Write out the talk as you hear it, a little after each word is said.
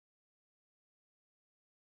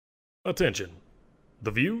Attention. The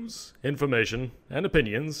views, information, and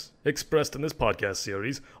opinions expressed in this podcast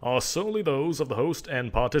series are solely those of the host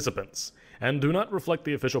and participants, and do not reflect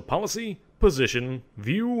the official policy, position,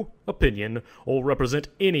 view, opinion, or represent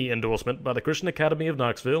any endorsement by the Christian Academy of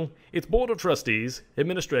Knoxville, its Board of Trustees,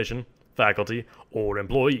 administration, faculty, or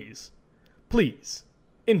employees. Please,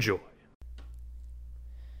 enjoy.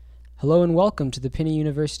 Hello and welcome to the Penny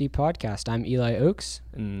University podcast. I'm Eli Oakes.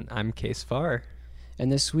 And I'm Case Farr.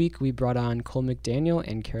 And this week we brought on Cole McDaniel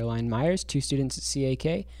and Caroline Myers, two students at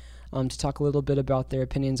CAK, to talk a little bit about their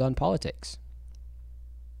opinions on politics.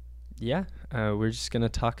 Yeah, we're just going to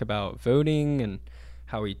talk about voting and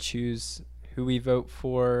how we choose who we vote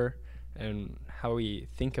for and how we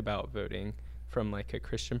think about voting from like a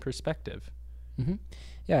Christian perspective. Mm-hmm.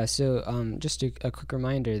 Yeah, so just a quick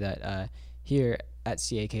reminder that here at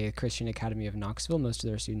CAK, Christian Academy of Knoxville, most of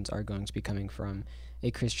their students are going to be coming from a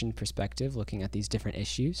Christian perspective, looking at these different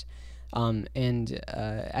issues.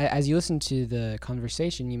 As you listen to the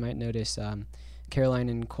conversation, you might notice Caroline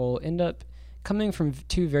and Cole end up coming from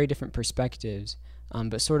two very different perspectives,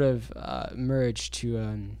 but sort of merge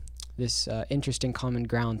to this interesting common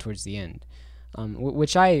ground towards the end,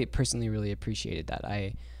 which I personally really appreciated. That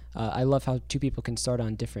I love how two people can start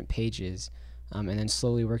on different pages and then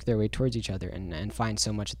slowly work their way towards each other and find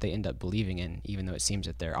so much that they end up believing in, even though it seems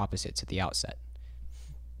that they're opposites at the outset.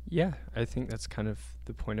 Yeah, I think that's kind of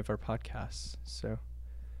the point of our podcast. So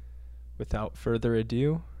without further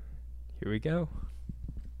ado, here we go.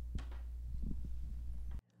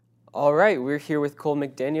 All right, we're here with Cole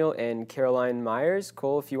McDaniel and Caroline Myers.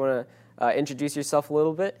 Cole, if you want to introduce yourself a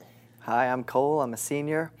little bit. Hi, I'm Cole. I'm a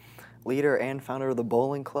senior, leader and founder of the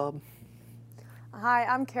bowling club. Hi,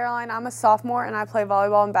 I'm Caroline. I'm a sophomore, and I play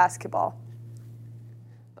volleyball and basketball.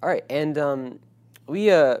 All right, and we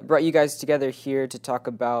brought you guys together here to talk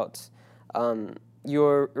about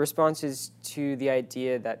your responses to the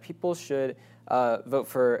idea that people should vote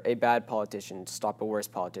for a bad politician to stop a worse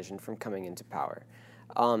politician from coming into power.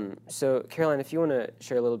 So, Caroline, if you want to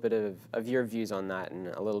share a little bit of your views on that and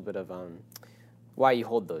a little bit of why you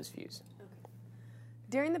hold those views.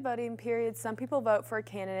 During the voting period, some people vote for a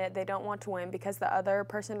candidate they don't want to win because the other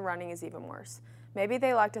person running is even worse. Maybe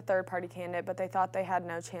they liked a third-party candidate, but they thought they had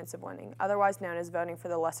no chance of winning, otherwise known as voting for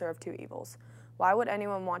the lesser of two evils. Why would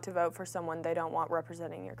anyone want to vote for someone they don't want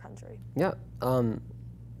representing your country? Yeah.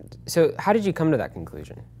 So how did you come to that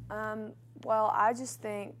conclusion? Well, I just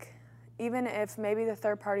think even if maybe the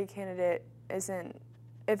third-party candidate isn't,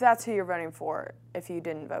 if that's who you're voting for, if you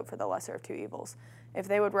didn't vote for the lesser of two evils, if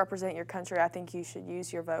they would represent your country, I think you should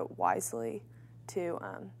use your vote wisely to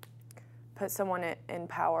put someone in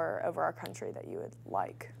power over our country that you would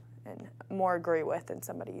like and more agree with than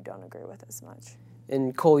somebody you don't agree with as much.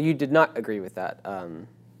 And Cole, you did not agree with that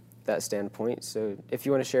that standpoint. So if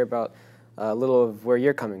you want to share about a little of where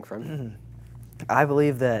you're coming from. I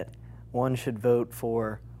believe that one should vote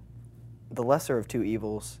for the lesser of two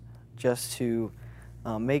evils just to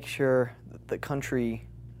make sure that the country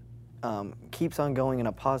keeps on going in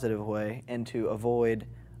a positive way and to avoid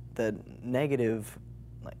the negative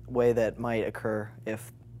way that might occur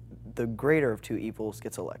if the greater of two evils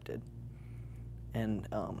gets elected. And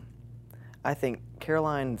I think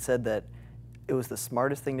Caroline said that it was the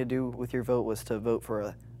smartest thing to do with your vote was to vote for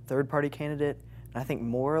a third-party candidate. And I think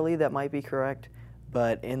morally that might be correct,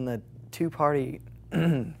 but in the two-party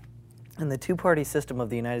system of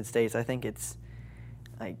the United States, I think it's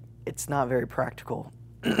not very practical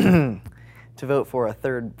to vote for a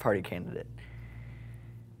third-party candidate.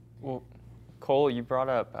 Well, Cole, you brought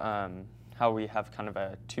up how we have kind of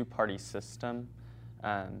a two-party system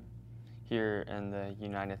here in the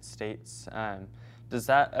United States. Does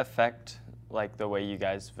that affect like the way you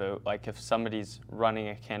guys vote? Like if somebody's running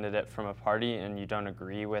a candidate from a party and you don't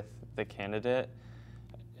agree with the candidate,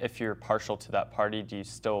 if you're partial to that party, do you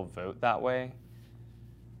still vote that way?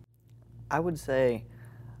 I would say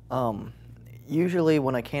usually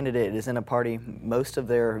when a candidate is in a party, most of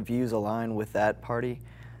their views align with that party.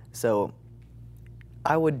 So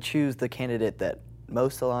I would choose the candidate that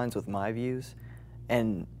most aligns with my views,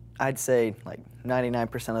 and I'd say like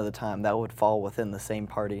 99% of the time that would fall within the same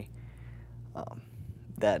party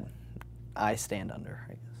that I stand under,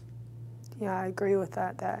 I guess. Yeah, I agree with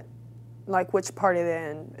that. That like which party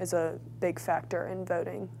they're in is a big factor in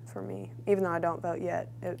voting for me. Even though I don't vote yet,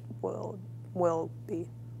 it will be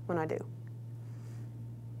when I do.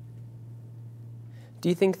 Do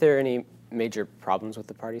you think there are any major problems with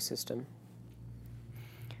the party system?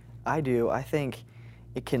 I do. I think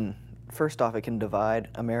it can, first off, it can divide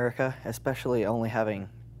America, especially only having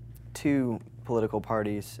two political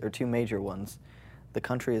parties, or two major ones. The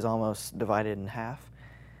country is almost divided in half.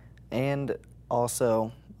 And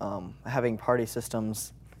also, having party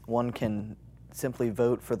systems, one can simply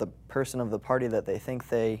vote for the person of the party that they think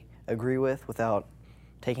they agree with without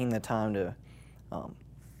taking the time to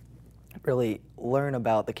really learn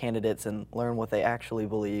about the candidates and learn what they actually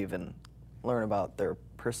believe and learn about their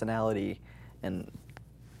personality and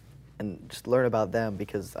just learn about them,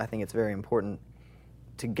 because I think it's very important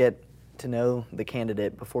to get to know the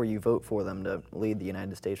candidate before you vote for them to lead the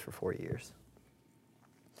United States for 4 years.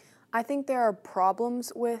 I think there are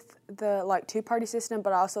problems with the two-party system,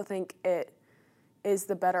 but I also think it is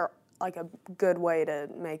the better, a good way to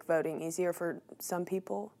make voting easier for some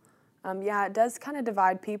people. Yeah, it does kind of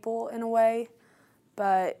divide people in a way,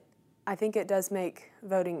 but I think it does make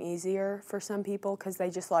voting easier for some people because they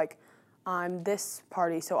just I'm this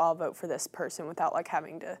party, so I'll vote for this person without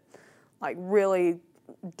having to really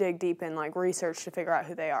dig deep in research to figure out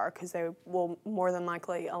who they are, because they will more than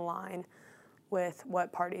likely align with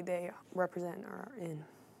what party they represent or are in.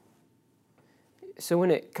 So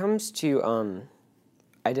when it comes to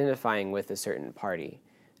identifying with a certain party,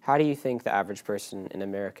 how do you think the average person in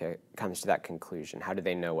America comes to that conclusion? How do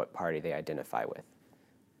they know what party they identify with?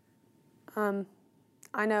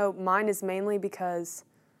 I know mine is mainly because,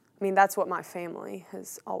 that's what my family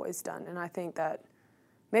has always done, and I think that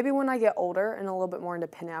maybe when I get older and a little bit more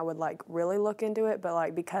independent, I would really look into it,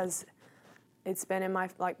 but because it's been in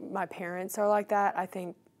my parents are like that, I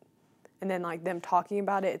think, and then them talking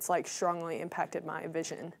about it, it's strongly impacted my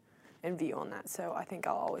vision and view on that. So I think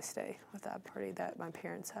I'll always stay with that party that my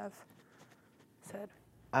parents have said.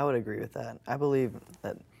 I would agree with that. I believe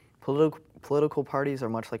that political parties are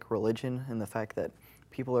much like religion in the fact that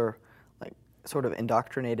people are sort of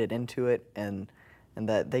indoctrinated into it, and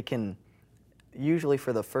that they can usually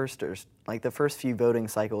for the first few voting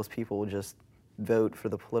cycles, people will just vote for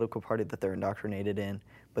the political party that they're indoctrinated in,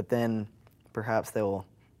 but then perhaps they'll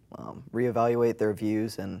reevaluate their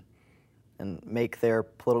views and make their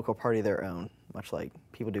political party their own, much like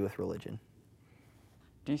people do with religion.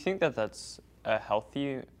 Do you think that that's a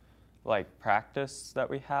healthy practice that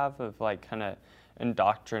we have of kind of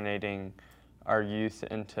indoctrinating our youth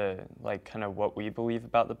into kind of what we believe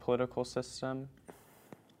about the political system?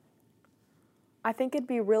 I think it'd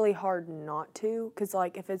be really hard not to, because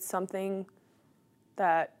if it's something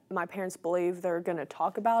that my parents believe, they're going to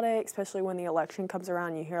talk about it, especially when the election comes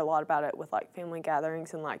around. You hear a lot about it with family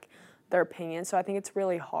gatherings and their opinions. So I think it's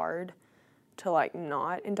really hard to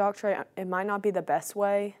not indoctrinate. It might not be the best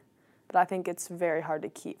way, but I think it's very hard to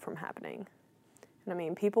keep from happening.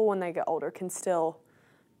 And people when they get older can still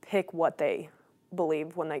pick what they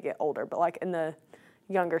believe when they get older, but in the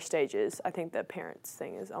younger stages, I think the parents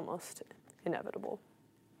thing is almost inevitable.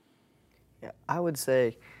 Yeah, I would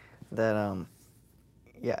say that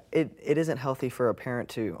it isn't healthy for a parent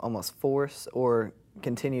to almost force or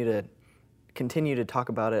continue to talk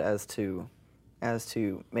about it as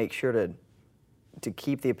to make sure to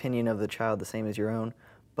keep the opinion of the child the same as your own.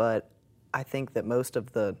 But I think that most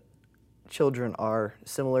of the children are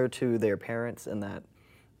similar to their parents in that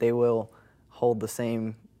they will hold the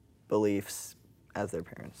same beliefs as their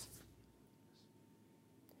parents.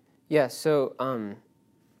 Yeah, so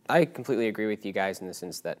I completely agree with you guys in the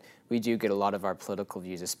sense that we do get a lot of our political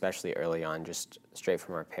views, especially early on, just straight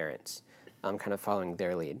from our parents, kind of following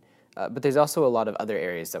their lead. But there's also a lot of other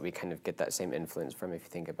areas that we kind of get that same influence from, if you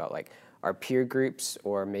think about our peer groups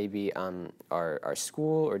or maybe our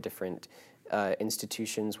school or different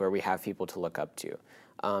institutions where we have people to look up to.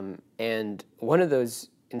 And one of those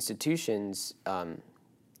institutions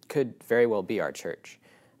could very well be our church.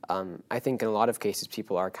 I think in a lot of cases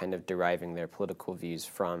people are kind of deriving their political views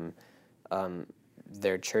from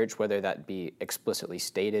their church, whether that be explicitly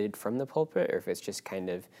stated from the pulpit or if it's just kind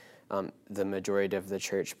of the majority of the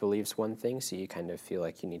church believes one thing, so you kind of feel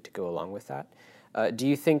like you need to go along with that. Do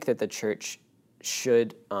you think that the church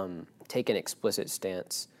should take an explicit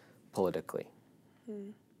stance politically?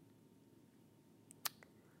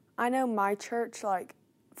 I know my church,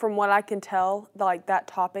 from what I can tell, that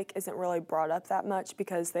topic isn't really brought up that much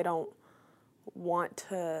because they don't want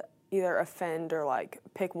to either offend or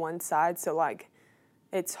pick one side. So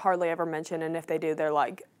it's hardly ever mentioned, and if they do, they're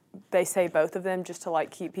they say both of them just to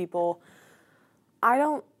keep people.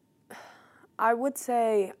 I would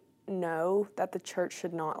say no, that the church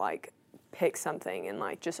should not pick something and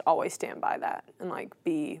just always stand by that and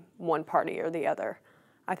be one party or the other.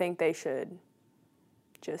 I think they should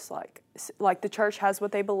just the church has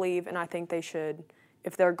what they believe, and I think they should,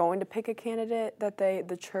 if they're going to pick a candidate that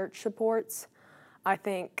the church supports, I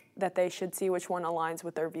think that they should see which one aligns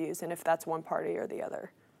with their views, and if that's one party or the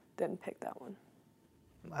other, then pick that one.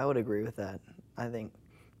 I would agree with that. I think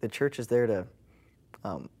the church is there to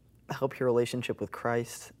help your relationship with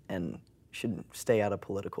Christ and should stay out of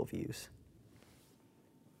political views.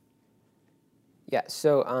 Yeah,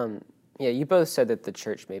 so you both said that the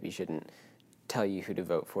church maybe shouldn't tell you who to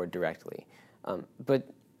vote for directly. But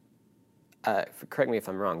correct me if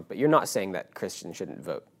I'm wrong, but you're not saying that Christians shouldn't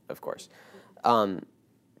vote, of course.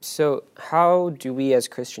 So how do we as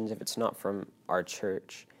Christians, if it's not from our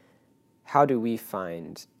church, how do we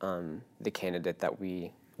find the candidate that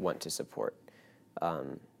we want to support?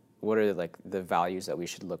 What are the values that we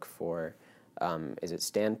should look for? Is it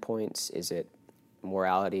standpoints? Is it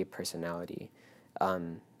morality, personality?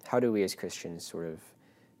 How do we as Christians sort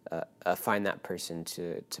of find that person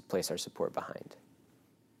to place our support behind?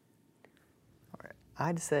 All right.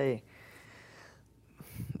 I'd say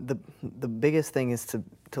the biggest thing is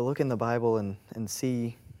to look in the Bible and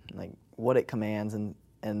see what it commands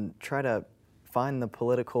and try to find the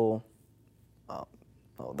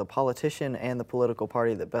politician and the political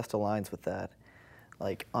party that best aligns with that.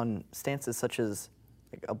 On stances such as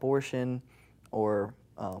abortion or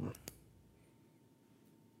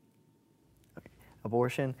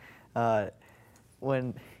abortion,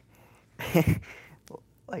 when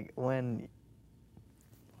when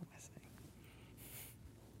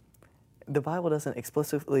the Bible doesn't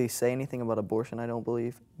explicitly say anything about abortion, I don't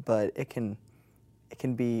believe, but it can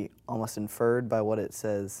be almost inferred by what it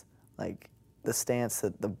says, the stance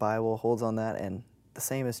that the Bible holds on that, and the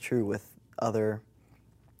same is true with other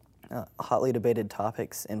hotly debated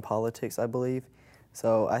topics in politics, I believe.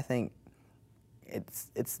 So I think it's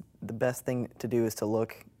the best thing to do is to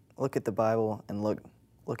look at the Bible and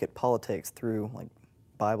look at politics through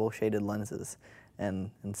Bible shaded lenses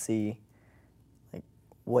and see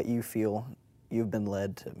what you feel you've been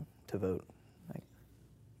led to vote.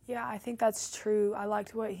 Yeah, I think that's true. I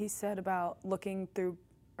liked what he said about looking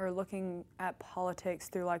at politics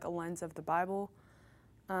through a lens of the Bible.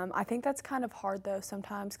 I think that's kind of hard though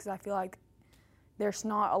sometimes because I feel like there's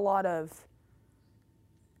not a lot of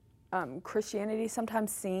Christianity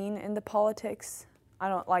sometimes seen in the politics. I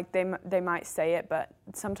don't they might say it, but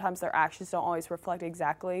sometimes their actions don't always reflect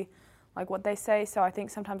exactly what they say. So I think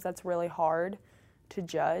sometimes that's really hard to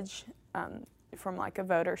judge from a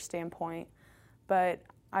voter standpoint. But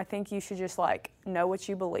I think you should just know what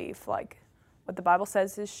you believe. What the Bible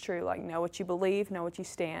says is true. Know what you believe, know what you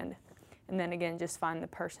stand, and then again just find the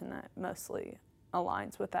person that mostly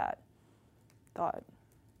aligns with that thought.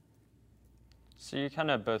 So you're kind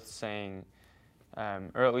of both saying,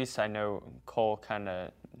 or at least I know Cole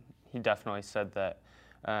he definitely said that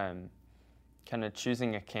kind of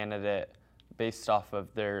choosing a candidate based off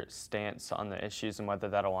of their stance on the issues and whether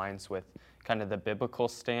that aligns with kind of the biblical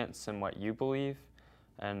stance and what you believe.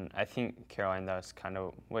 And I think, Caroline, that was kind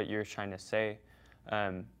of what you were trying to say.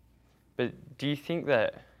 But do you think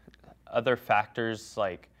that other factors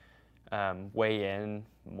weigh in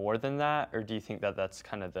more than that? Or do you think that that's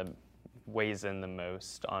kind of weighs in the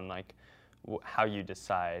most on how you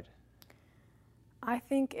decide? I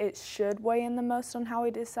think it should weigh in the most on how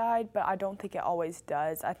we decide, but I don't think it always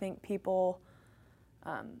does. I think people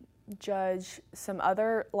judge some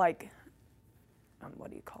other what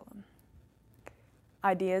do you call them?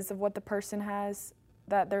 Ideas of what the person has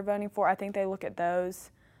that they're voting for. I think they look at those,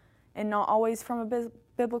 and not always from a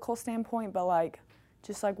biblical standpoint, but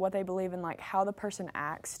just what they believe in, how the person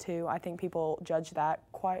acts too. I think people judge that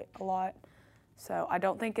quite a lot. So I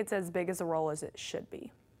don't think it's as big as a role as it should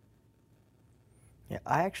be. Yeah,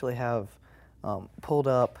 I actually have pulled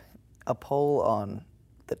up a poll on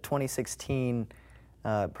the 2016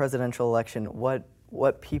 presidential election,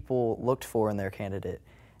 what people looked for in their candidate.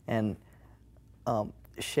 And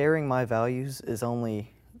sharing my values is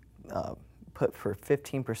only put for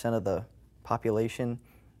 15% of the population.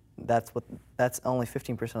 That's only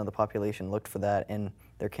 15% of the population looked for that in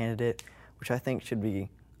their candidate, which I think should be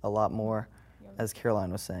a lot more, as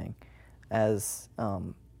Caroline was saying, as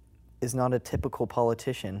is not a typical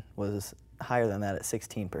politician was higher than that at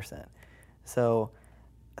 16%. So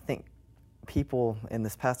I think people in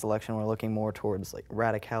this past election were looking more towards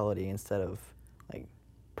radicality instead of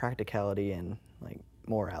practicality and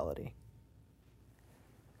morality.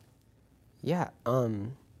 Yeah,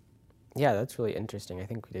 that's really interesting. I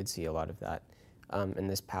think we did see a lot of that in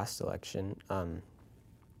this past election.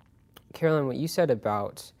 Caroline, what you said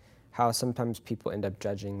about how sometimes people end up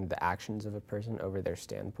judging the actions of a person over their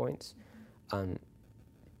standpoints,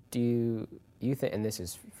 do you think, and this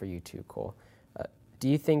is for you too, Cole, do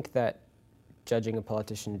you think that judging a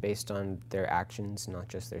politician based on their actions, not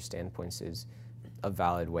just their standpoints, is a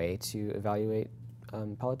valid way to evaluate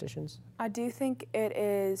politicians? I do think it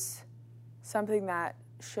is something that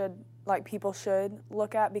people should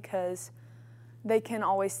look at, because they can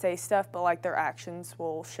always say stuff, but like their actions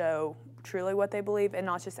will show truly what they believe, and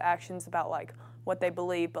not just actions about like what they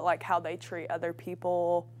believe, but like how they treat other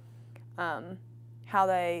people, how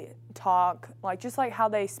they talk, like just like how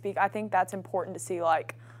they speak. I think that's important to see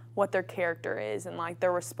like what their character is and like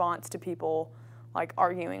their response to people like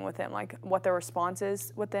arguing with them, like what their response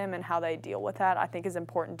is with them and how they deal with that. I think is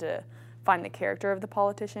important to find the character of the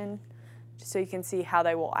politician, just so you can see how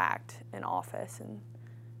they will act in office and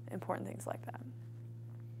important things like that.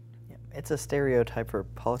 Yeah, it's a stereotype for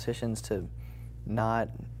politicians to not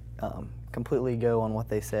completely go on what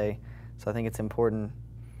they say. So I think it's important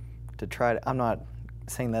to try to, I'm not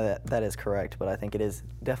saying that that is correct, but I think it is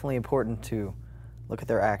definitely important to look at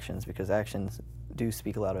their actions, because actions do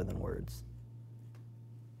speak louder than words.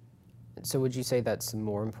 So would you say that's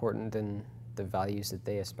more important than the values that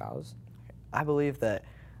they espouse? I believe that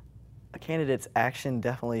a candidate's action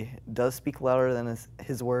definitely does speak louder than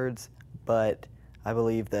his words, but I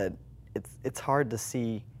believe that it's hard to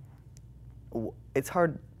see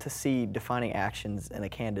defining actions in a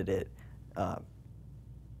candidate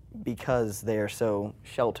because they are so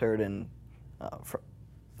sheltered and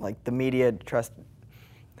like the media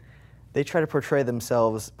they try to portray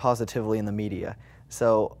themselves positively in the media.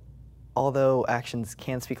 So although actions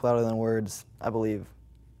can speak louder than words, I believe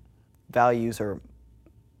values are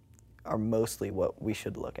mostly what we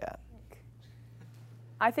should look at.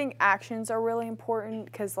 I think actions are really important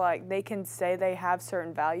because like they can say they have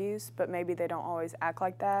certain values, but maybe they don't always act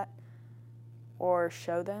like that or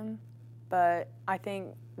show them. But I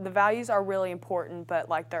think the values are really important, but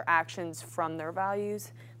like their actions from their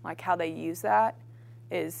values, like how they use that,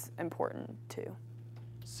 is important too.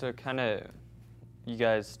 So kind of, you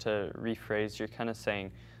guys, to rephrase, you're kind of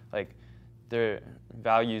saying like their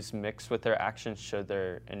values mixed with their actions show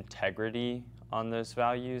their integrity on those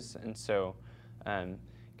values. And so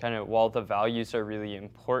kind of while the values are really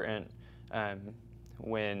important,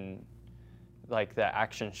 when like the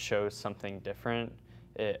action shows something different,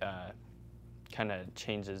 it kind of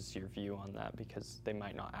changes your view on that, because they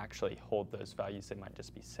might not actually hold those values, they might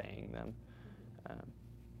just be saying them.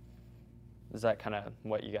 Is that kind of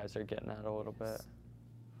what you guys are getting at a little bit?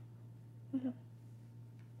 Mm-hmm.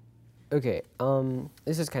 Okay,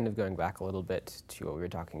 this is kind of going back a little bit to what we were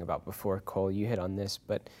talking about before. Cole, you hit on this,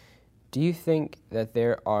 but do you think that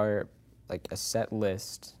there are like a set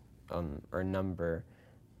list or number,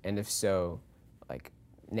 and if so, like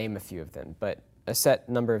name a few of them, but a set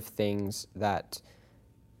number of things that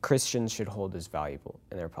Christians should hold as valuable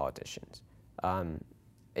in their politicians,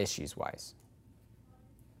 issues-wise?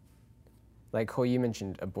 Like Cole, you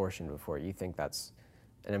mentioned abortion before. You think that's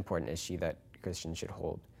an important issue that Christians should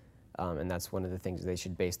hold, and that's one of the things they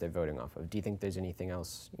should base their voting off of. Do you think there's anything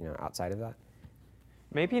else, outside of that?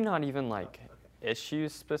 Maybe not even like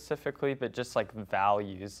issues specifically, but just like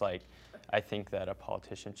values. Like I think that a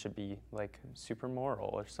politician should be like super moral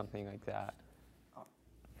or something like that.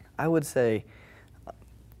 I would say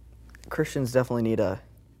Christians definitely need to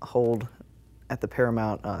hold at the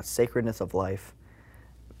paramount sacredness of life,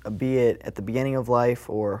 be it at the beginning of life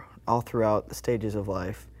or all throughout the stages of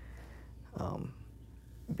life,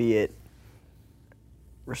 be it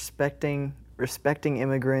respecting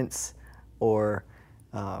immigrants or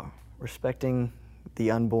respecting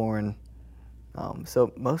the unborn.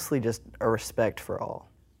 So mostly just a respect for all.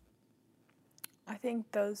 I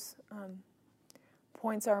think those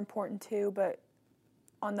points are important too, but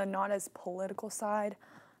on the not as political side,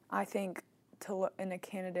 I think to look in a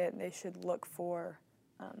candidate, they should look for,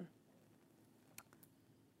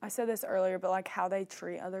 I said this earlier, but like how they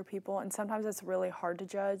treat other people, and sometimes it's really hard to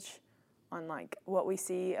judge on like what we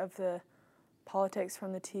see of the politics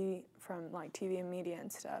from TV and media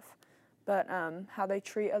and stuff, but how they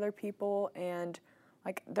treat other people and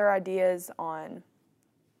like their ideas on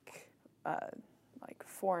like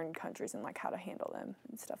foreign countries and like how to handle them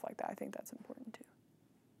and stuff like that. I think that's important too.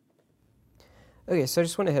 Okay, so I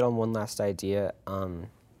just want to hit on one last idea, and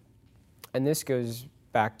this goes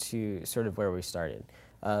back to sort of where we started,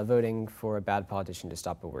 voting for a bad politician to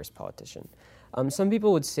stop a worse politician. Some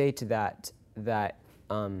people would say to that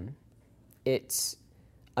it's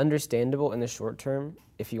understandable in the short term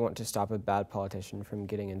if you want to stop a bad politician from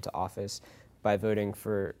getting into office by voting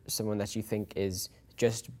for someone that you think is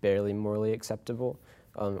just barely morally acceptable,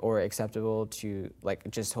 or acceptable to, like,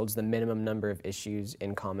 just holds the minimum number of issues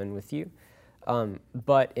in common with you.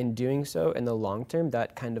 But in doing so, in the long term,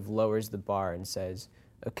 that kind of lowers the bar and says,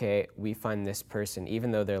 okay, we find this person,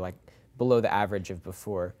 even though they're like below the average of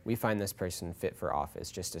before, we find this person fit for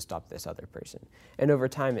office just to stop this other person. And over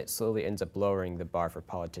time, it slowly ends up lowering the bar for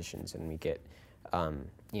politicians, and we get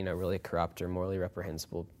really corrupt or morally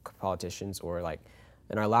reprehensible politicians, or like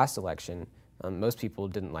in our last election, most people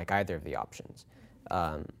didn't like either of the options.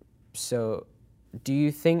 So do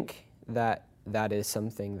you think that that is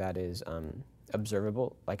something that is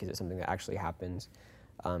observable? Like, is it something that actually happens?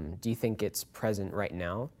 Do you think it's present right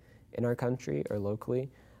now in our country or locally?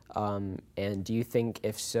 And do you think,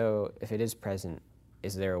 if so, if it is present,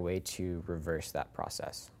 is there a way to reverse that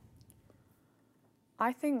process?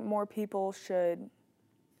 I think more people should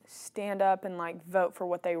stand up and like vote for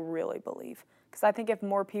what they really believe. Because I think if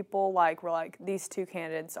more people were like, these two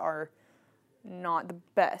candidates are not the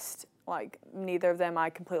best, like neither of them I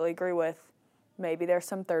completely agree with, maybe there's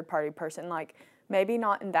some third party person, like maybe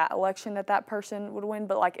not in that election that person would win,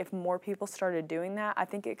 but like if more people started doing that, I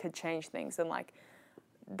think it could change things, and like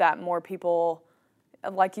that more people,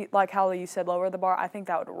 like how you said, lower the bar. I think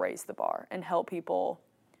that would raise the bar and help people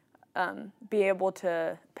be able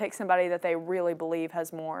to pick somebody that they really believe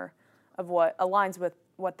has more of what aligns with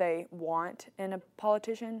what they want in a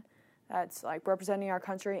politician that's like representing our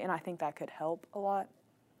country, and I think that could help a lot.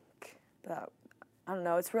 But I don't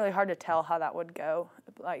know, it's really hard to tell how that would go,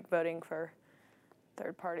 like voting for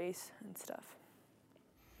third parties and stuff.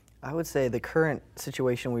 I would say the current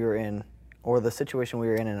situation we were in, or the situation we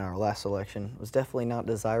were in our last election, was definitely not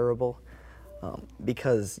desirable,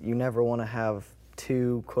 because you never want to have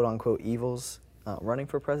two quote-unquote evils running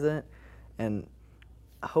for president. And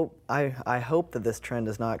I hope that this trend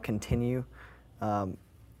does not continue.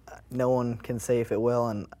 No one can say if it will,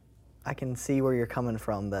 and I can see where you're coming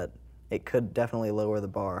from, that it could definitely lower the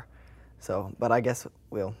bar. So, but I guess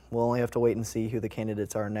we'll only have to wait and see who the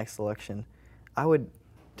candidates are next election. I would,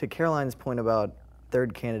 to Caroline's point about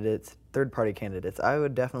third-party candidates, I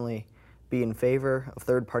would definitely be in favor of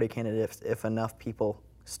third-party candidates if enough people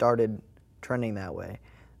started trending that way.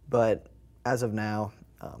 But as of now,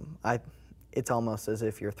 it's almost as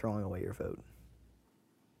if you're throwing away your vote.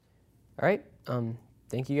 All right.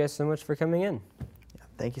 Thank you guys so much for coming in.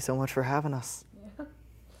 Thank you so much for having us.